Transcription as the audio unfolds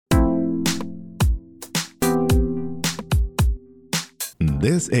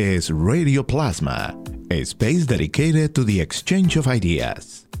This is Radio Plasma, a space dedicated to the exchange of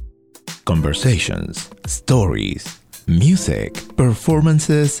ideas, conversations, stories, music,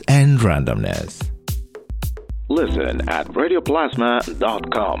 performances, and randomness. Listen at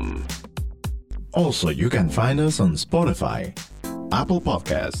radioplasma.com. Also, you can find us on Spotify, Apple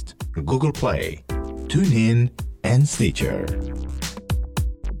Podcast, Google Play, TuneIn, and Stitcher.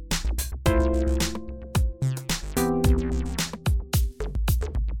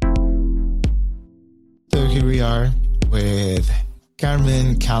 So here we are with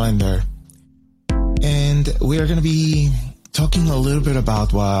Carmen, Callender, and we are going to be talking a little bit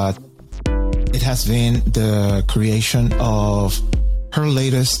about what it has been the creation of her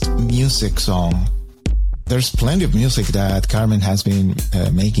latest music song. There's plenty of music that Carmen has been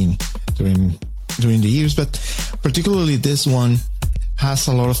making during the years, but particularly this one has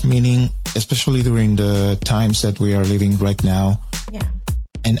a lot of meaning, especially during the times that we are living right now. Yeah.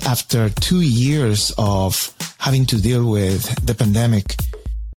 And after 2 years of having to deal with the pandemic,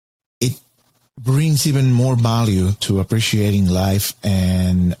 it brings even more value to appreciating life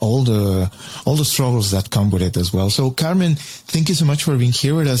and all the struggles that come with it as well. So, Carmen, thank you so much for being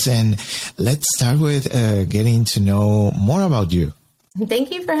here with us. And let's start with getting to know more about you.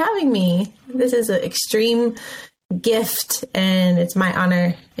 Thank you for having me. This is an extreme gift, and it's my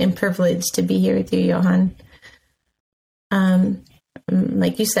honor and privilege to be here with you, Johan.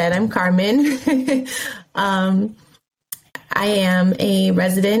 Like you said, I'm Carmen. I am a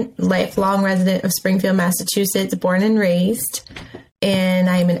lifelong resident of Springfield, Massachusetts, born and raised, and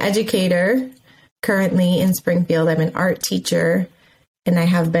I'm an educator currently in Springfield. I'm an art teacher, and I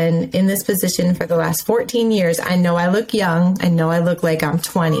have been in this position for the last 14 years. I know I look young. I know I look like I'm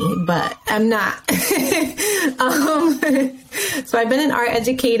 20, but I'm not. So I've been an art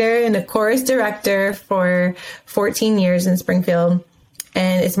educator and a chorus director for 14 years in Springfield.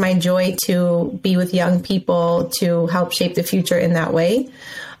 And it's my joy to be with young people to help shape the future in that way.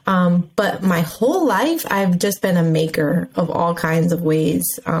 But my whole life, I've just been a maker of all kinds of ways,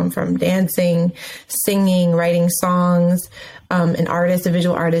 from dancing, singing, writing songs, an artist, a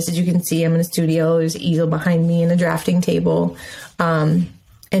visual artist. As you can see, I'm in a studio. There's an easel behind me and a drafting table. And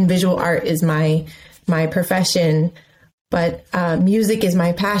visual art is my profession, but music is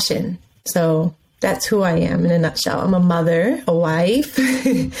my passion. So that's who I am in a nutshell. I'm a mother, a wife,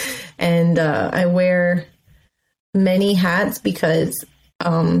 and I wear many hats because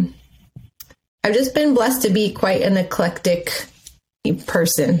I've just been blessed to be quite an eclectic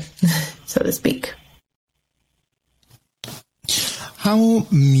person, so to speak. How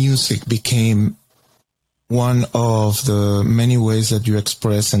music became one of the many ways that you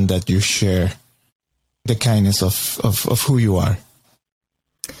express and that you share the kindness of who you are?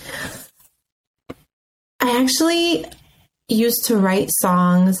 I actually used to write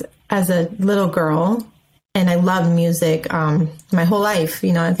songs as a little girl, and I loved music my whole life.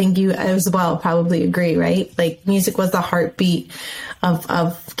 You know, I think you as well probably agree, right? Like, music was the heartbeat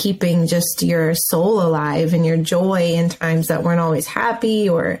of keeping just your soul alive and your joy in times that weren't always happy,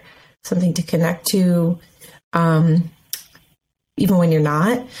 or something to connect to, even when you're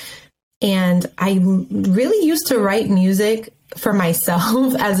not. And I really used to write music for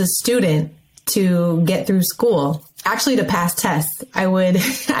myself as a student to get through school, actually to pass tests. I would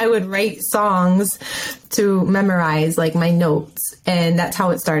write songs to memorize, like, my notes, and that's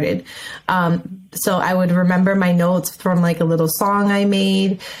how it started. So I would remember my notes from like a little song I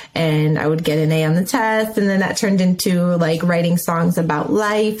made, and I would get an A on the test, and then that turned into like writing songs about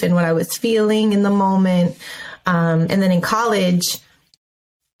life and what I was feeling in the moment. And then in college,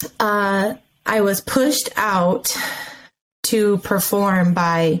 I was pushed out to perform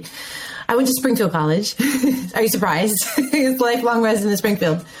by... I went to Springfield College. Are you surprised? It's lifelong resident of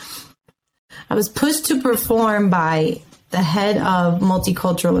Springfield. I was pushed to perform by the head of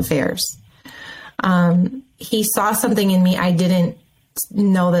multicultural affairs. He saw something in me I didn't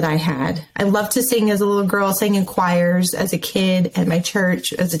know that I had. I loved to sing as a little girl, sang in choirs as a kid at my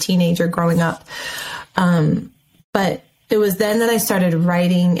church, as a teenager growing up. But it was then that I started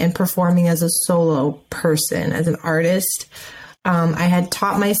writing and performing as a solo person, as an artist. I had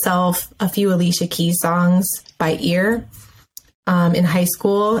taught myself a few Alicia Keys songs by ear in high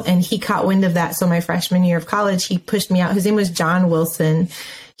school, and he caught wind of that. So my freshman year of college, he pushed me out. His name was John Wilson.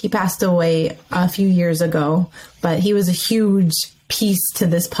 He passed away a few years ago, but he was a huge piece to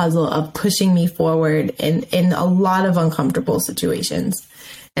this puzzle of pushing me forward in a lot of uncomfortable situations.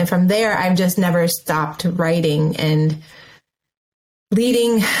 And from there, I've just never stopped writing and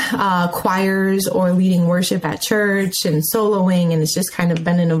leading choirs or leading worship at church and soloing. And it's just kind of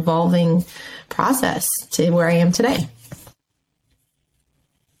been an evolving process to where I am today.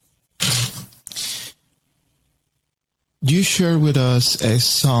 you share with us a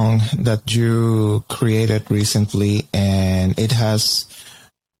song that you created recently, and it has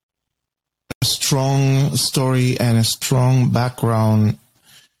a strong story and a strong background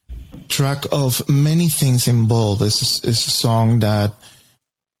track of many things involved. It's a song that,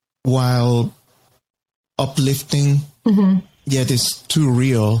 while uplifting, yet it's too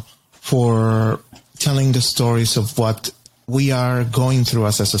real for telling the stories of what we are going through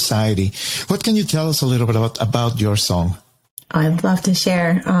as a society. What can you tell us a little bit about your song? I'd love to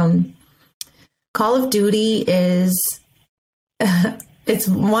share. Call of Duty is, it's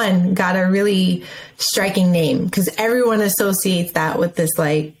got a really striking name because everyone associates that with this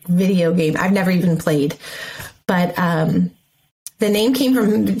like video game I've never even played. But the name came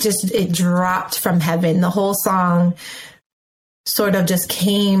from it dropped from heaven. The whole song sort of just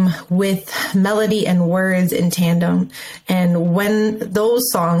came with melody and words in tandem. And when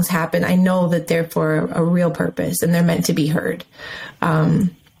those songs happen, I know that they're for a real purpose and they're meant to be heard.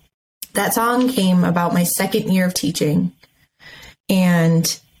 That song came about my second year of teaching,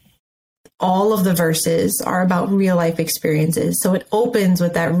 and all of the verses are about real life experiences. So it opens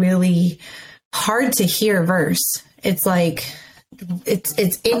with that really hard to hear verse. It's like,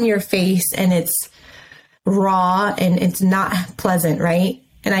 it's in your face and it's raw and it's not pleasant, right?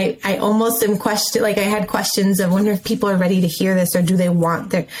 And I almost am I had questions of wonder if people are ready to hear this or do they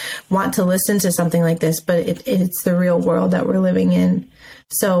want to listen to something like this, but it's the real world that we're living in.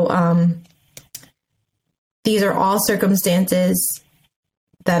 So these are all circumstances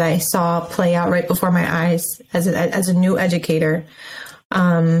that I saw play out right before my eyes as a new educator.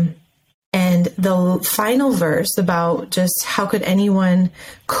 And the final verse about just how could anyone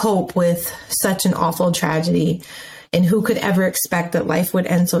cope with such an awful tragedy, and who could ever expect that life would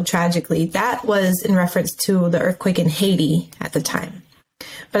end so tragically? That was in reference to the earthquake in Haiti at the time.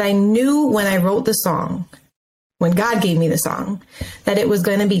 But I knew when I wrote the song, when God gave me the song, that it was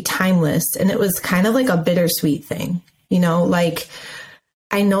going to be timeless. And it was kind of like a bittersweet thing, like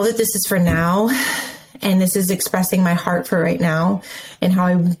I know that this is for now, and this is expressing my heart for right now and how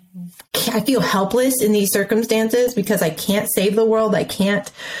I feel helpless in these circumstances because I can't save the world. I can't,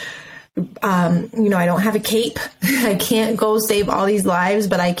 I don't have a cape. I can't go save all these lives,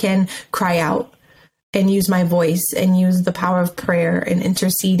 but I can cry out and use my voice and use the power of prayer and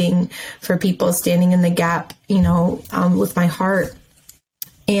interceding for people, standing in the gap, with my heart.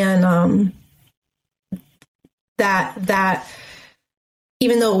 And that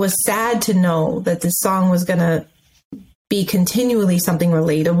even though it was sad to know that this song was going to be continually something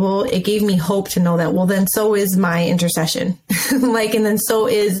relatable, it gave me hope to know that, well, then so is my intercession. And then so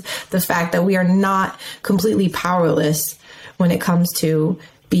is the fact that we are not completely powerless when it comes to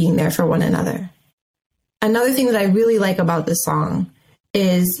being there for one another. Another thing that I really like about this song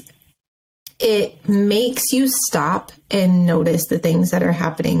is it makes you stop and notice the things that are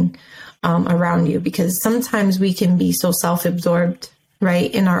happening around you, because sometimes we can be so self-absorbed,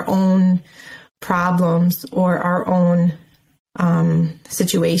 right, in our own problems or our own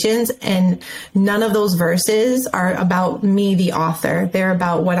situations. And none of those verses are about me, the author. They're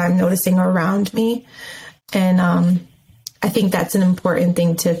about what I'm noticing around me. And I think that's an important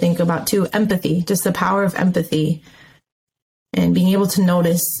thing to think about too. Empathy, just the power of empathy and being able to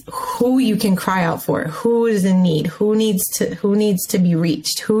notice who you can cry out for, who is in need, who needs to be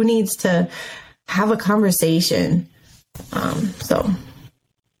reached, who needs to have a conversation. Let's go.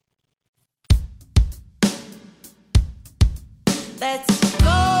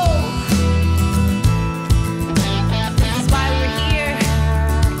 This is why we're here.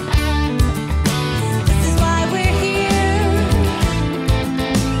 This is why we're here.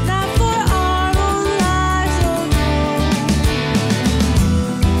 Not for our own lives, oh no.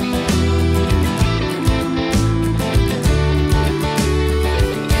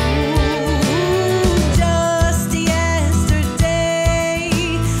 Just yesterday,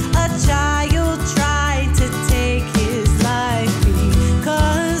 a child tried to take his life.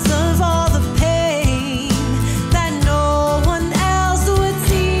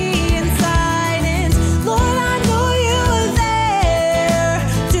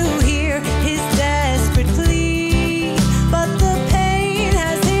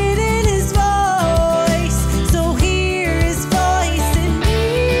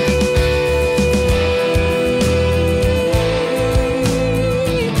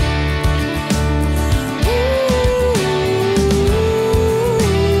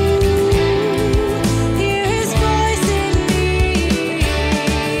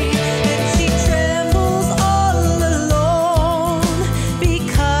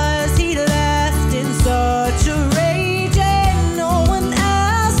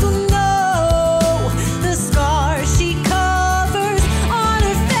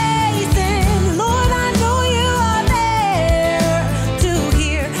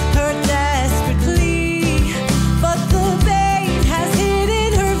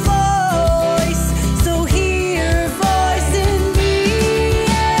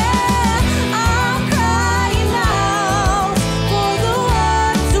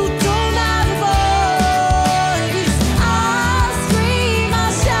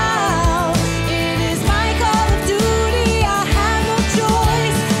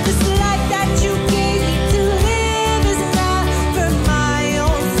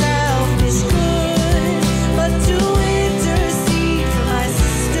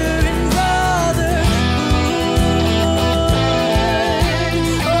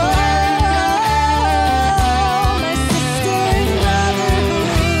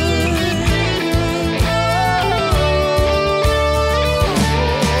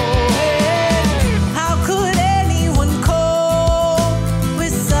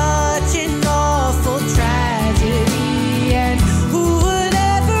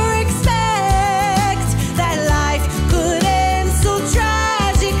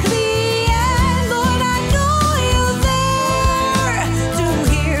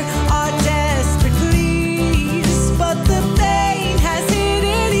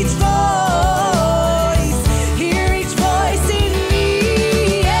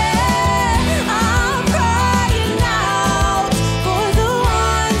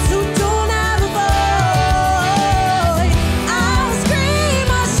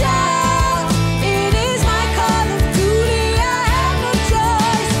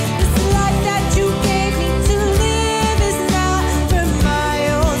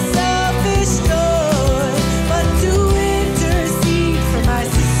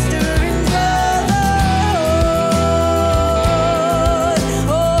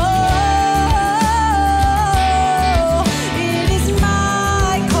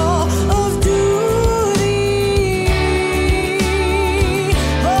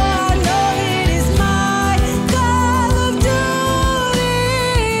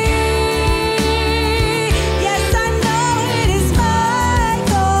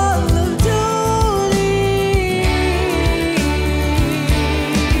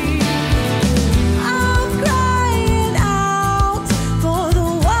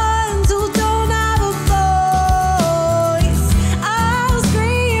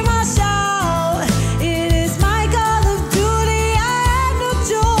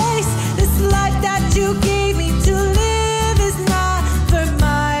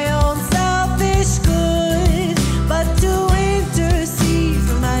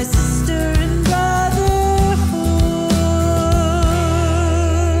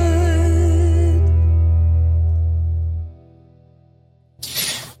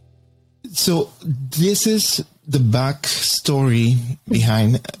 So this is the backstory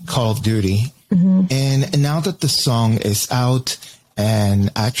behind Call of Duty. And now that the song is out and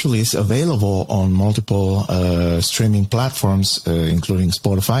actually is available on multiple streaming platforms, including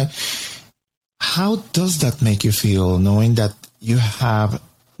Spotify, how does that make you feel, knowing that you have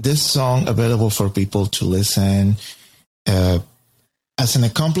this song available for people to listen? As an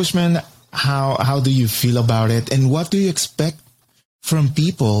accomplishment, how do you feel about it? And what do you expect from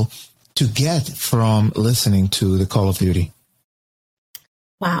people to get from listening to the Call of Duty?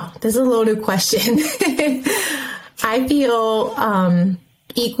 Wow, this is a loaded question. I feel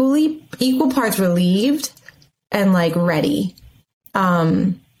equal parts relieved and like ready.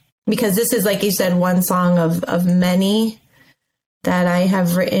 Because this is, like you said, one song of many that I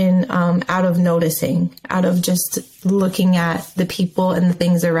have written out of noticing, out of just looking at the people and the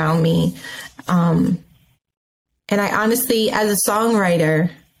things around me. And I honestly, as a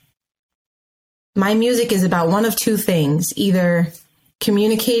songwriter, my music is about one of two things: either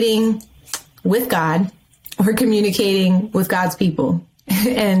communicating with God or communicating with God's people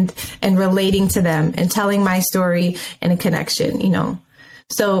and relating to them and telling my story and a connection, you know.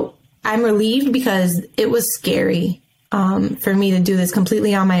 So I'm relieved because it was scary for me to do this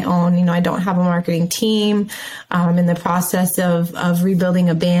completely on my own. You know, I don't have a marketing team. I'm in the process of rebuilding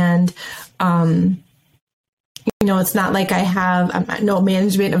a band. You know, it's not like I'm no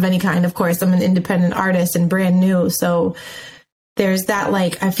management of any kind. Of course, I'm an independent artist and brand new. So there's that,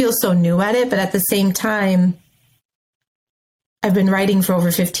 like, I feel so new at it, but at the same time, I've been writing for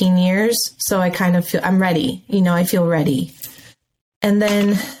over 15 years. So I kind of feel I'm ready. You know, I feel ready. And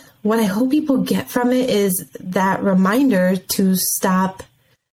then what I hope people get from it is that reminder to stop,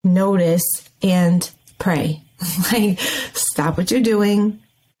 notice, and pray. Like, stop what you're doing,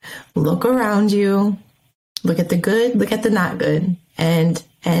 look around you, look at the good, look at the not good, and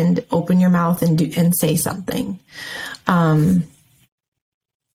open your mouth and say something.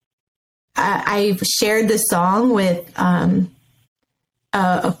 I've shared this song with someone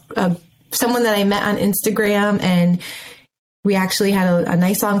that I met on Instagram, and we actually had a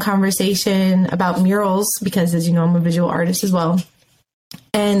nice long conversation about murals because, as you know, I'm a visual artist as well.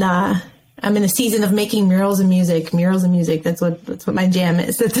 And I'm in a season of making murals and music. That's what my jam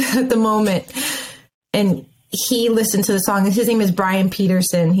is at the moment. And he listened to the song. His name is Brian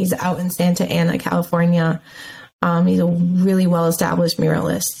Peterson. He's out in Santa Ana, California. He's a really well-established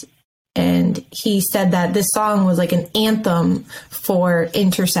muralist. And he said that this song was like an anthem for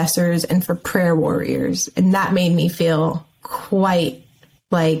intercessors and for prayer warriors. And that made me feel quite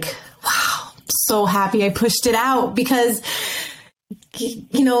like, wow, I'm so happy I pushed it out, because,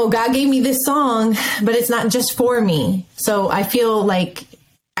 you know, God gave me this song, but it's not just for me. So I feel like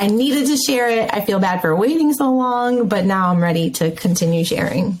I needed to share it. I feel bad for waiting so long, but now I'm ready to continue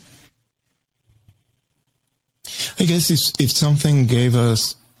sharing. I guess if something gave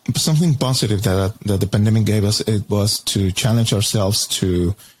us something positive that the pandemic gave us, it was to challenge ourselves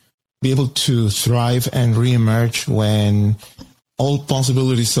to be able to thrive and reemerge when all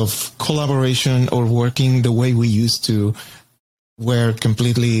possibilities of collaboration or working the way we used to were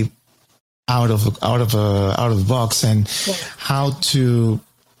completely out of the box, and how to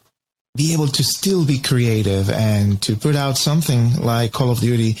be able to still be creative and to put out something like Call of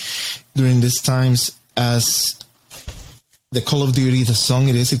Duty during these times as the Call of Duty, the song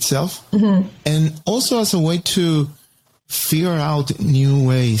it is itself, and also as a way to figure out new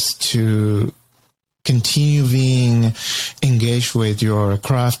ways to continue being engaged with your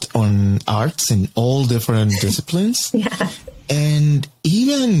craft on arts in all different disciplines. Yeah. And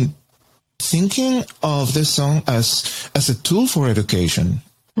even thinking of this song as a tool for education.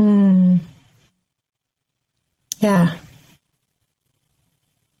 Yeah.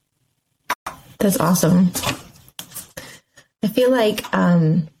 That's awesome. I feel like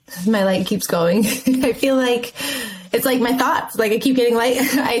my light keeps going. I feel like it's like my thoughts. Like I keep getting light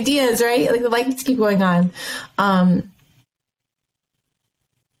ideas, right? Like the lights keep going on.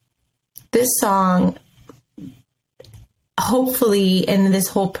 This song, hopefully, in this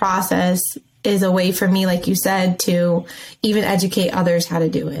whole process, is a way for me, like you said, to even educate others how to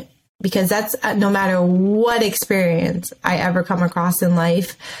do it. Because that's no matter what experience I ever come across in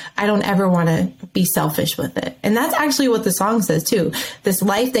life, I don't ever want to be selfish with it. And that's actually what the song says too. This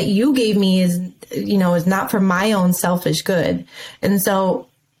life that you gave me is not for my own selfish good. And so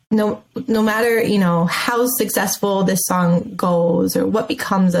no matter, how successful this song goes or what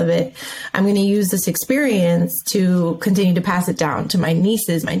becomes of it, I'm going to use this experience to continue to pass it down to my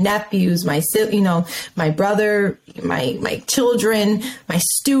nieces, my nephews, my brother, my children, my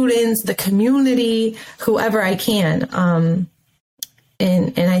students, the community, whoever I can.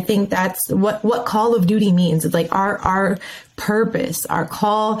 And I think that's what Call of Duty means. It's like our purpose, our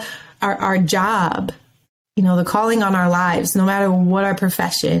call, our job, you know, the calling on our lives, no matter what our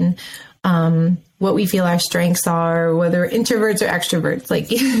profession, what we feel our strengths are, whether introverts or extroverts,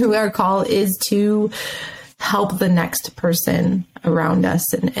 like our call is to help the next person around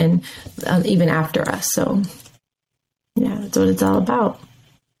us and even after us. So yeah, that's what it's all about.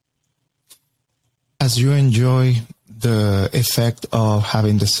 As you enjoy the effect of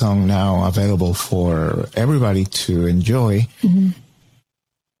having the song now available for everybody to enjoy, and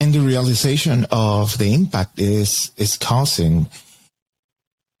the realization of the impact is causing,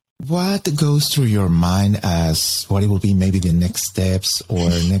 what goes through your mind as what it will be maybe the next steps or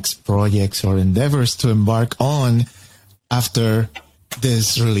next projects or endeavors to embark on after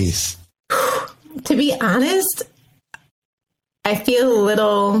this release? To be honest, I feel a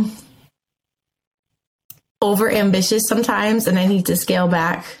little over ambitious sometimes, and I need to scale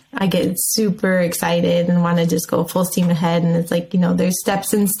back. I get super excited and want to just go full steam ahead. And it's like, you know, there's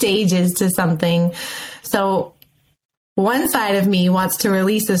steps and stages to something. So one side of me wants to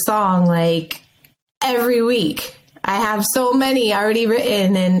release a song like every week. I have so many already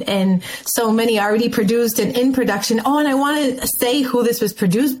written and so many already produced and in production. Oh, and I want to say who this was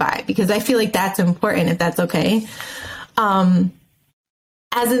produced by, because I feel like that's important, if that's okay.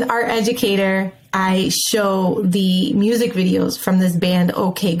 As an art educator, I show the music videos from this band,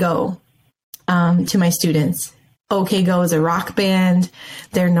 OK Go, to my students. OK Go is a rock band.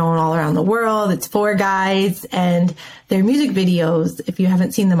 They're known all around the world. It's 4 guys, and their music videos, if you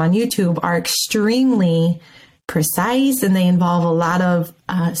haven't seen them on YouTube, are extremely precise, and they involve a lot of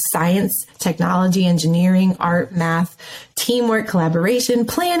science, technology, engineering, art, math, teamwork, collaboration,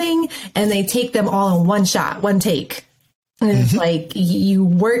 planning, and they take them all in one shot, one take. And it's like you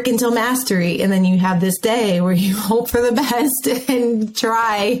work until mastery, and then you have this day where you hope for the best and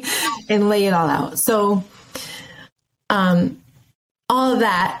try and lay it all out. So all of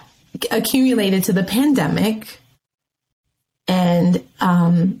that accumulated to the pandemic. And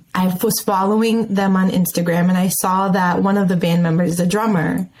I was following them on Instagram, and I saw that one of the band members, the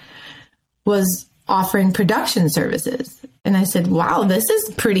drummer, was offering production services. And I said, wow, this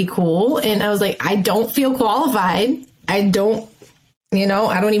is pretty cool. And I was like, I don't feel qualified. I don't even know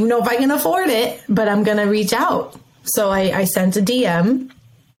if I can afford it, but I'm going to reach out. So I sent a DM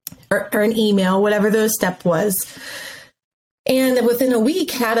or an email, whatever the step was. And within a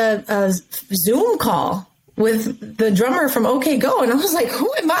week had a Zoom call with the drummer from OK Go. And I was like, who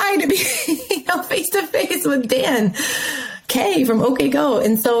am I to be face to face with Dan K from OK Go?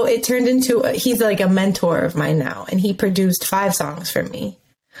 And so it turned into, he's like a mentor of mine now. And he produced 5 songs for me.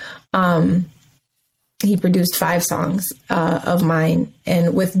 He produced 5 songs of mine,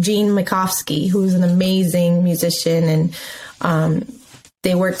 and with Gene Makovsky, who's an amazing musician, and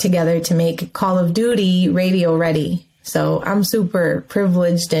they worked together to make Call of Duty radio ready. So I'm super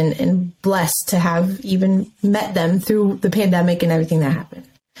privileged and blessed to have even met them through the pandemic and everything that happened.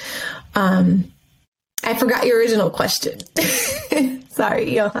 I forgot your original question.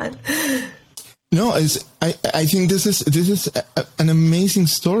 Sorry, Johan. No, I think this is an amazing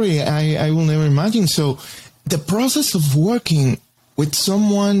story. I will never imagine. So the process of working with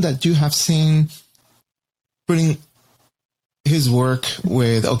someone that you have seen putting his work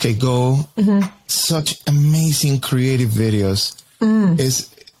with OK Go, such amazing creative videos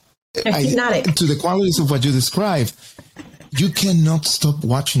is hypnotic. To the qualities of what you described. You cannot stop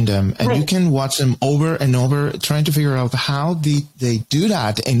watching them, and you can watch them over and over, trying to figure out how they do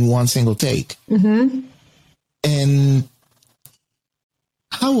that in one single take. And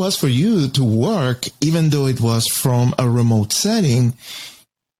how was for you to work, even though it was from a remote setting,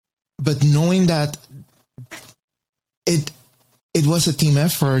 but knowing that it was a team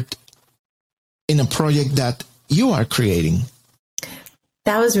effort in a project that you are creating?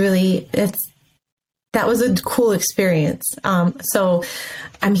 That was a cool experience. So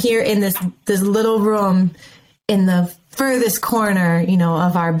I'm here in this little room in the furthest corner,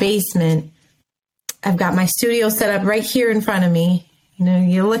 of our basement. I've got my studio set up right here in front of me.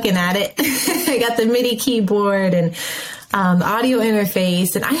 You're looking at it. I got the MIDI keyboard and the audio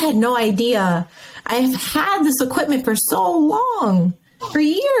interface. And I had no idea. I've had this equipment for so long, for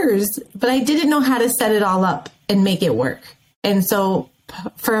years, but I didn't know how to set it all up and make it work. And so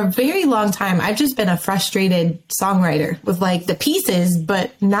for a very long time, I've just been a frustrated songwriter with like the pieces,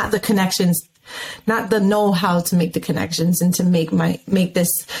 but not the connections, not the know-how to make the connections and to make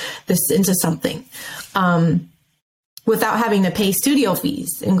this into something, without having to pay studio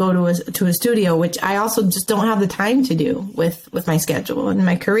fees and go to a studio, which I also just don't have the time to do with my schedule and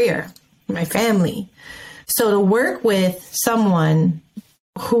my career, my family. So to work with someone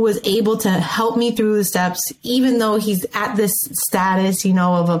who was able to help me through the steps, even though he's at this status,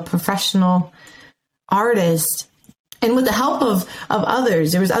 of a professional artist. And with the help of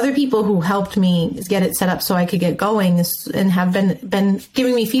others, there was other people who helped me get it set up so I could get going, and have been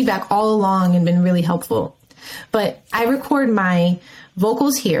giving me feedback all along and been really helpful. But I record my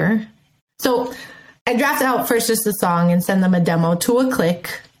vocals here. So I draft out first just the song and send them a demo to a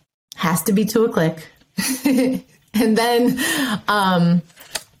click. Has to be to a click. And then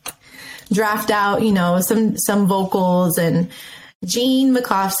draft out, some vocals, and Gene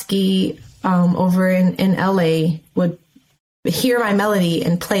Makovsky over in LA would hear my melody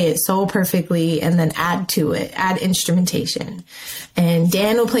and play it so perfectly, and then add to it, add instrumentation. And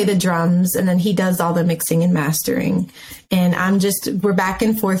Dan will play the drums, and then he does all the mixing and mastering. And we're back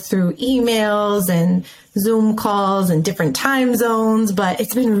and forth through emails and Zoom calls and different time zones, but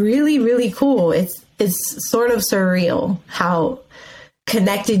it's been really, really cool. It's sort of surreal how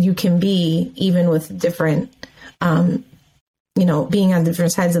connected you can be, even with different, being on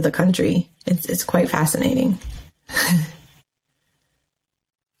different sides of the country. It's quite fascinating.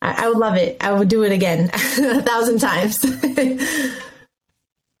 I would love it. I would do it again 1,000 times.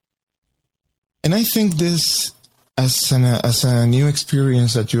 And I think this, as a new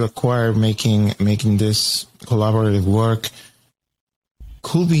experience that you acquire making this collaborative work,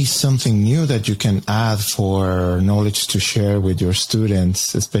 could be something new that you can add for knowledge to share with your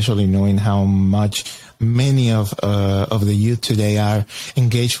students, especially knowing how much many of the youth today are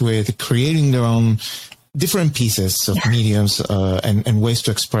engaged with creating their own different pieces of mediums and ways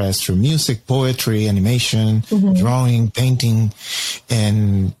to express through music, poetry, animation, drawing, painting,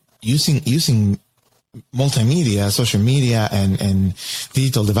 and using multimedia, social media, and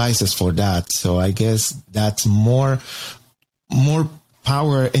digital devices for that. So I guess that's more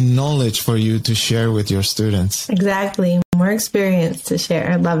power and knowledge for you to share with your students. Exactly. More experience to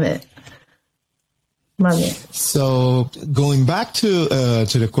share. I love it. Love it. So going back to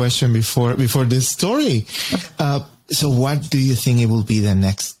the question before this story, so what do you think it will be the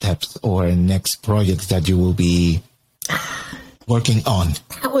next steps or next projects that you will be working on?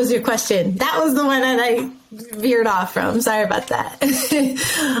 That was your question. That was the one that I veered off from. Sorry about that.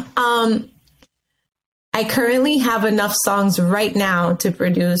 I currently have enough songs right now to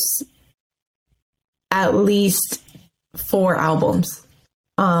produce at least 4 albums.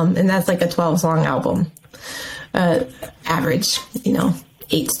 And that's like a 12-song album, average, 8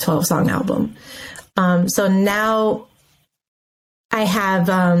 to 12 song album. So now I have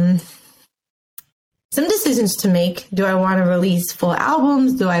some decisions to make. Do I want to release full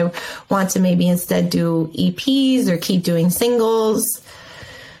albums? Do I want to maybe instead do EPs or keep doing singles?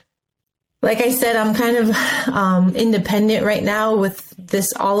 Like I said, I'm kind of independent right now with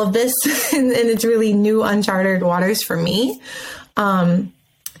all of this, and it's really new, uncharted waters for me.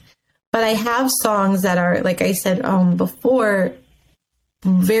 But I have songs that are, like I said before,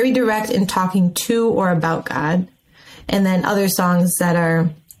 very direct in talking to or about God. And then other songs that are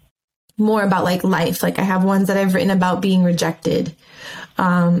more about like life. Like I have ones that I've written about being rejected.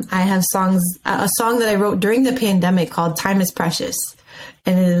 I have a song that I wrote during the pandemic called Time is Precious.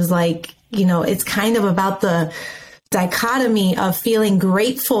 And it is like, it's kind of about the dichotomy of feeling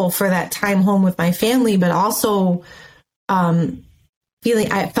grateful for that time home with my family, but also, I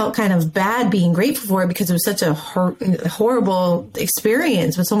felt kind of bad being grateful for it because it was such a horrible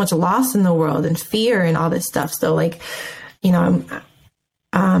experience with so much loss in the world and fear and all this stuff. So like,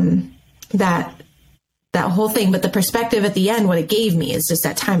 that whole thing, but the perspective at the end, what it gave me is just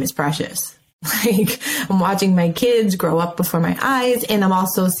that time is precious. Like I'm watching my kids grow up before my eyes, and I'm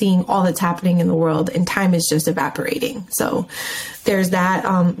also seeing all that's happening in the world, and time is just evaporating. So there's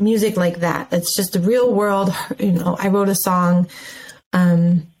that music like that. That's just the real world. I wrote a song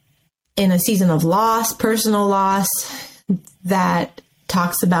in a season of loss, personal loss, that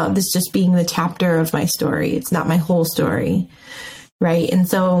talks about this just being the chapter of my story. It's not my whole story, right? And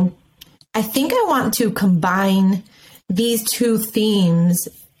so I think I want to combine these two themes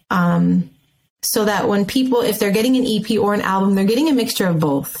so that when people, if they're getting an EP or an album, they're getting a mixture of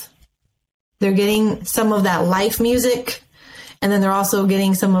both. They're getting some of that life music, and then they're also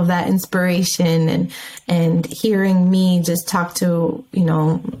getting some of that inspiration and hearing me just talk to,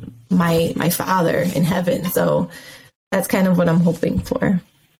 my Father in heaven. So that's kind of what I'm hoping for.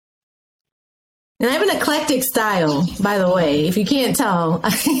 And I have an eclectic style, by the way, if you can't tell.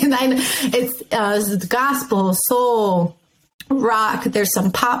 It's gospel, soul, rock. There's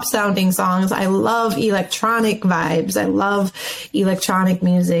some pop sounding songs. I love electronic vibes. I love electronic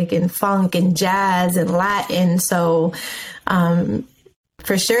music and funk and jazz and Latin. So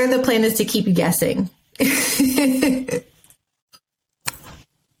for sure, the plan is to keep you guessing.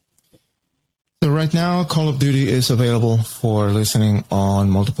 right now, Call of Duty is available for listening on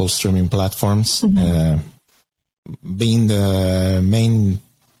multiple streaming platforms. Being the main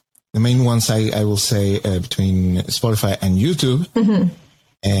ones, I will say, between Spotify and YouTube.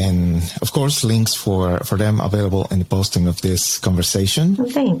 And of course, links for them available in the posting of this conversation. Well,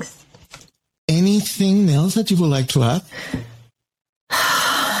 thanks. Anything else that you would like to add?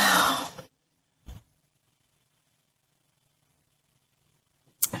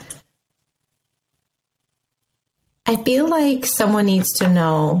 I feel like someone needs to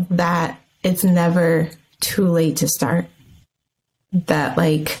know that it's never too late to start. That,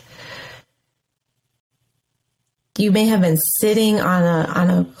 like, you may have been sitting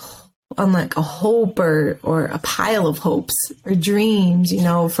on like a hope or a pile of hopes or dreams,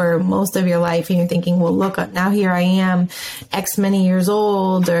 for most of your life, and you're thinking, well, look, now here I am, X many years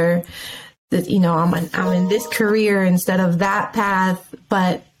old, or that, I'm in this career instead of that path,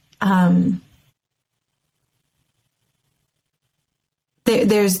 but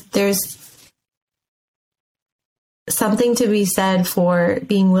there's something to be said for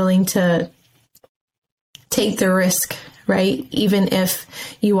being willing to take the risk, right? Even if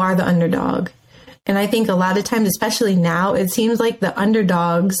you are the underdog. And I think a lot of times, especially now, it seems like the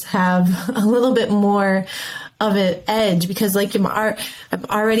underdogs have a little bit more of an edge because, like, I'm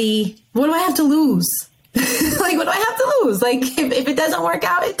already, what do I have to lose? Like, what do I have to lose? Like, if it doesn't work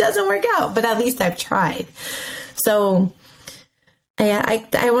out, it doesn't work out. But at least I've tried. So I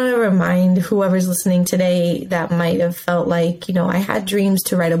want to remind whoever's listening today that might have felt like, I had dreams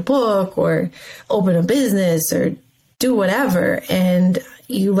to write a book or open a business or do whatever, and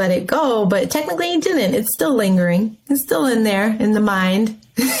you let it go, but technically you didn't. It's still lingering. It's still in there in the mind,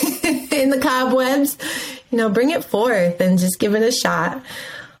 in the cobwebs. Bring it forth and just give it a shot.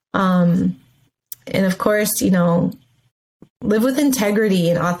 And of course, live with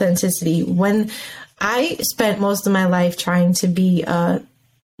integrity and authenticity. When I spent most of my life trying to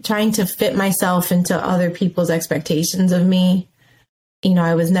fit myself into other people's expectations of me,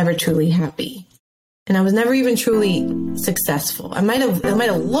 I was never truly happy. And I was never even truly successful. It might have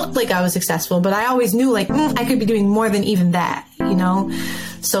looked like I was successful, but I always knew, like, I could be doing more than even that,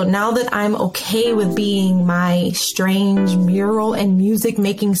 So now that I'm okay with being my strange mural and music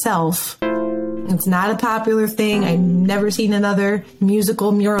making self, it's not a popular thing. I've never seen another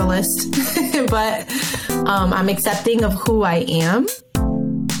musical muralist, but I'm accepting of who I am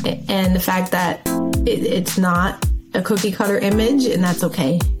and the fact that it's not a cookie cutter image, and that's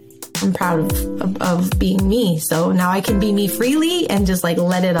okay. I'm proud of being me. So now I can be me freely and just, like,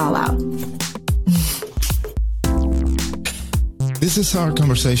 let it all out. This is our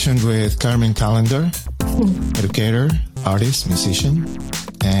conversation with Carmen Callender, educator, artist, musician,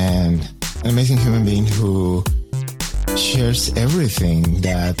 and an amazing human being who shares everything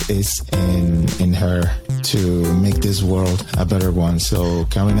that is in her to make this world a better one. So,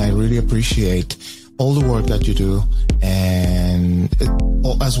 Carmen, I really appreciate all the work that you do, and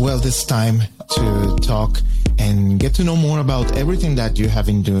as well this time to talk and get to know more about everything that you have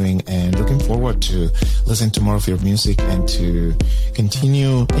been doing, and looking forward to listen to more of your music and to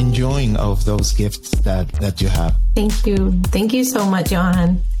continue enjoying of those gifts that you have. Thank you. Thank you so much,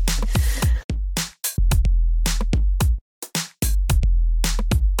 Johan.